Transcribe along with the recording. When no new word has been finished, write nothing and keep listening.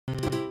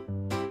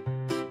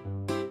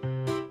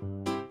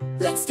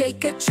Let's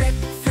take a trip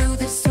through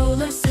the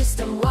solar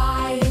system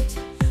wide,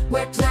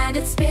 where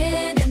planets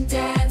spin and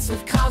dance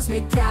with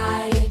cosmic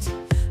pride.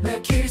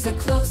 Mercury's the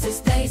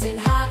closest, blazing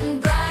hot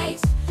and bright.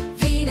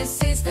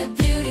 Venus is the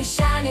beauty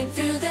shining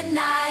through the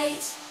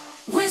night.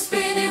 We're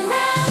spinning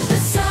round the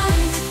sun,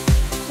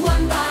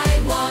 one by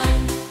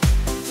one.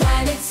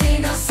 Planets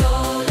in our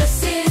solar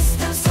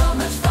system, so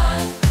much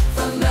fun.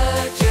 From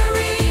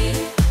Mercury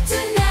to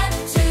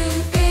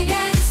Neptune, big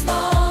and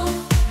small.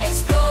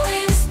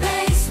 Exploring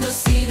space, we'll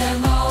see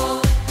them all.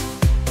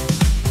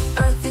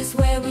 Earth is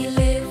where we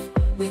live,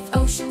 with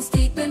oceans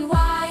deep and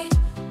wide.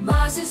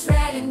 Mars is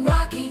red and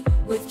rocky,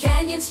 with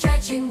canyons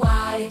stretching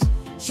wide.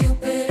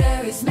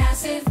 Jupiter is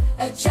massive,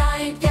 a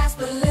giant gas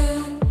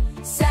balloon.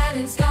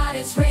 Saturn's got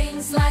its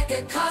rings like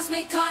a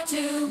cosmic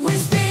cartoon. We're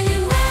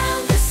spinning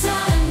round the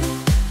sun,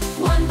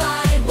 one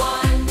by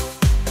one.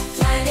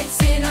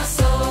 Planets in our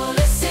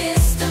solar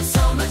system,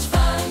 so much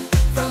fun.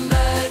 From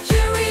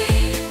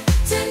Mercury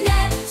to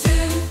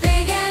Neptune,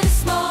 big and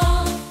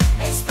small.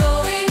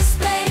 Exploring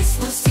space,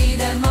 we'll see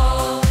them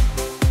all.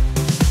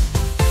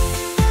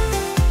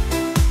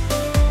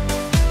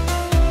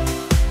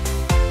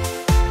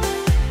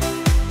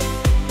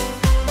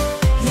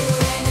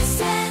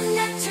 Uranus and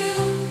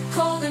Neptune,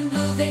 cold and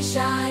blue they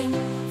shine,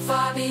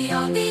 far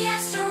beyond the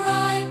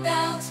asteroid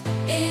belt,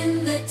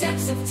 in the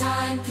depths of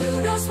time.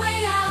 Pluto's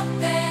way out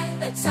there,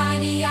 a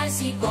tiny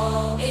icy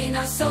ball in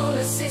our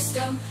solar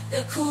system,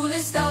 the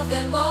coolest of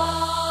them all.